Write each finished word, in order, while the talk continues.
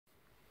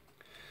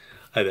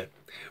Hi there.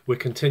 We're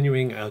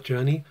continuing our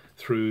journey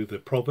through the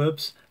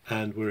Proverbs,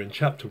 and we're in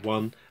chapter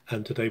 1,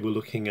 and today we're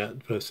looking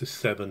at verses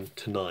 7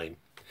 to 9.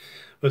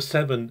 Verse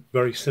 7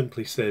 very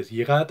simply says,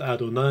 Yirat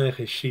Adonai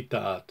Reshit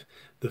Da'at.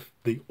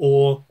 The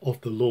awe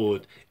of the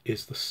Lord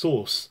is the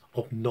source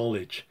of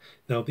knowledge.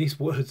 Now these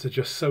words are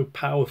just so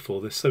powerful,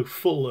 they're so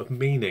full of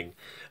meaning.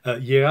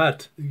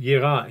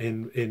 Yirah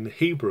in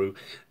Hebrew,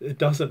 it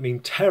doesn't mean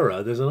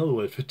terror. There's another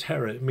word for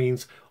terror. It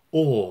means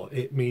awe.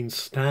 It means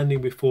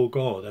standing before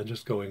God and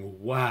just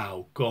going,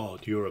 wow,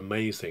 God, you're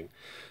amazing.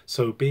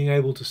 So being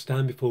able to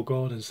stand before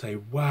God and say,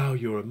 wow,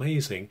 you're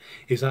amazing,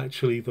 is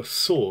actually the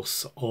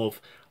source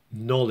of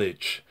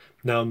knowledge.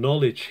 Now,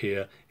 knowledge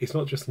here is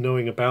not just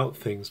knowing about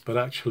things, but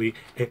actually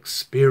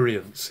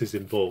experience is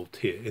involved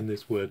here in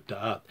this word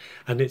da'at.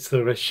 And it's the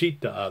reshit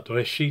da'at.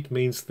 Reshit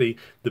means the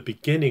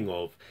beginning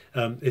of.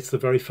 It's the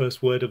very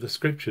first word of the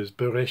scriptures,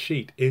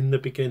 bereshit, in the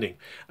beginning,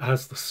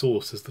 as the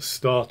source, as the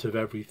start of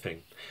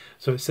everything.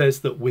 So it says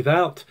that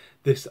without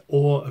this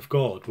awe of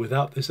God,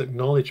 without this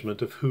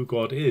acknowledgement of who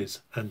God is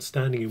and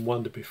standing in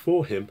wonder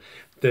before him,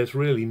 there's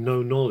really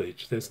no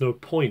knowledge. There's no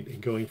point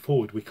in going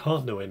forward. We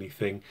can't know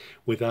anything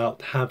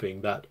without having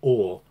that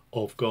awe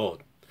of God.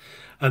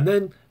 And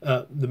then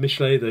the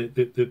Mishlei,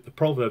 the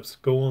Proverbs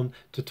go on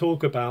to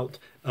talk about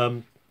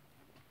the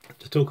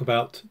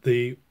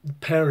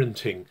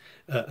parenting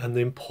and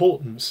the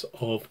importance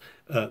of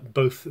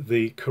both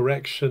the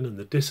correction and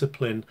the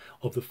discipline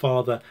of the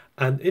father,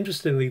 and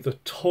interestingly the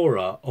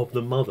Torah of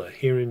the mother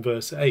here in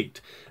verse 8.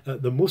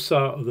 The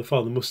Musar of the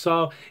father.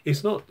 Musar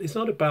is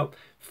not about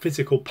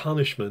physical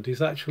punishment.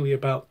 It's actually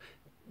about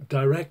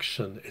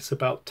direction. It's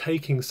about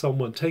taking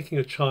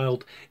a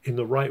child in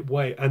the right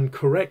way and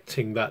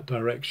correcting that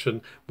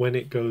direction when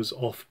it goes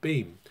off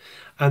beam.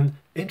 And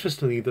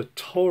interestingly, the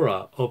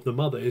Torah of the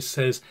mother, it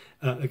says,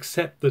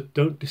 accept that,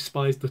 don't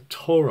despise the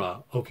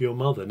Torah of your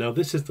mother. Now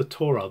this is the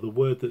Torah, the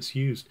word that's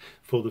used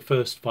for the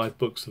first 5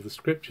 books of the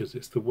scriptures.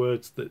 It's the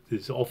words that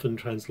is often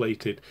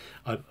translated,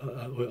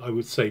 I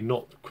would say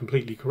not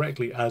completely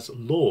correctly, as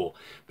law.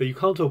 But you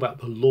can't talk about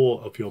the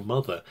law of your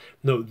mother.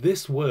 No,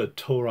 this word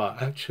Torah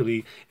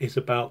actually is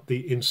about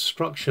the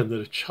instruction that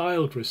a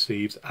child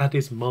receives at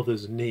his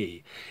mother's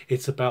knee.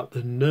 It's about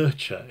the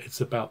nurture, it's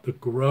about the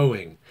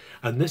growing.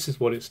 And this is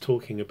what it's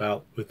talking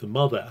about with the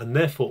mother, and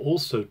therefore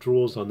also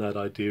draws on that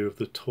idea of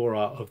the Torah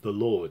of the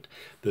Lord,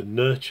 the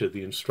nurture,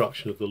 the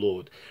instruction of the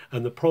Lord.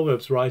 And the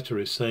Proverbs writer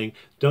is saying,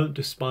 don't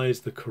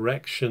despise the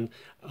correction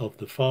of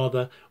the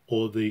father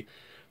or the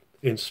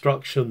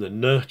instruction, the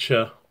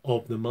nurture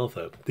of the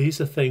mother.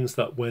 These are things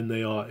that when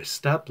they are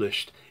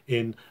established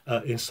in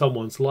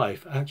someone's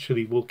life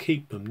actually will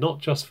keep them, not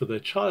just for their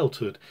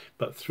childhood,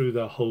 but through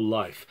their whole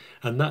life.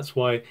 And that's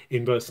why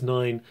in verse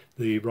 9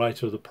 the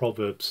writer of the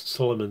Proverbs,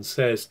 Solomon,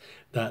 says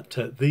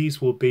that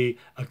these will be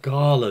a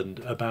garland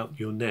about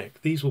your neck.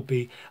 These will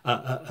be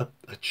a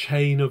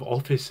chain of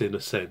office, in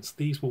a sense.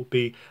 These will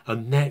be a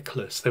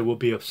necklace. There will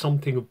be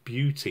something of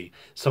beauty,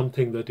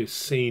 something that is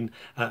seen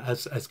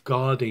as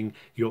guarding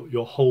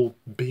your whole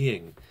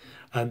being.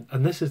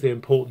 And this is the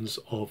importance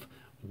of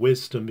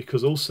wisdom,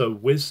 because also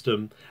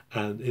wisdom,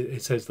 and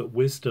it says that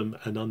wisdom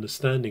and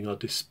understanding are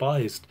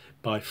despised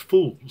by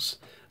fools.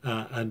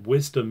 And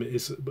wisdom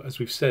is, as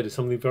we've said, is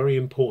something very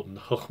important.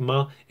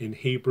 Chokhmah in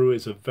Hebrew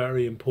is a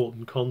very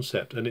important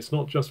concept, and it's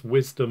not just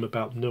wisdom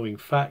about knowing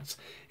facts,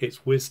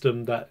 it's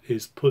wisdom that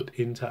is put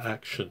into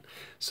action.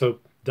 So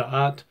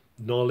da'at,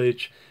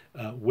 knowledge,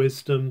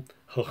 wisdom,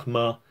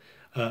 chokhmah,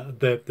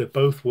 they're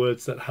both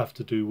words that have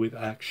to do with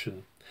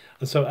action.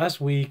 And so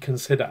as we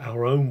consider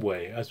our own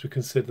way, as we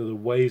consider the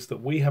ways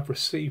that we have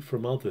received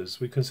from others,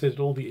 we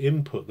consider all the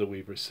input that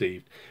we've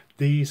received,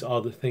 these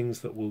are the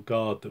things that will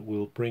guard, that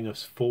will bring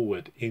us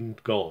forward in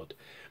God.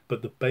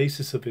 But the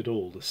basis of it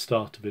all, the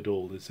start of it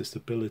all, is this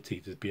ability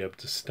to be able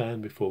to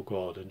stand before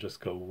God and just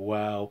go,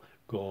 wow,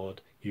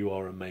 God, you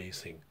are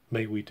amazing.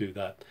 May we do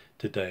that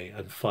today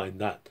and find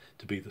that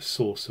to be the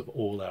source of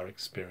all our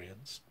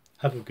experience.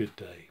 Have a good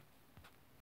day.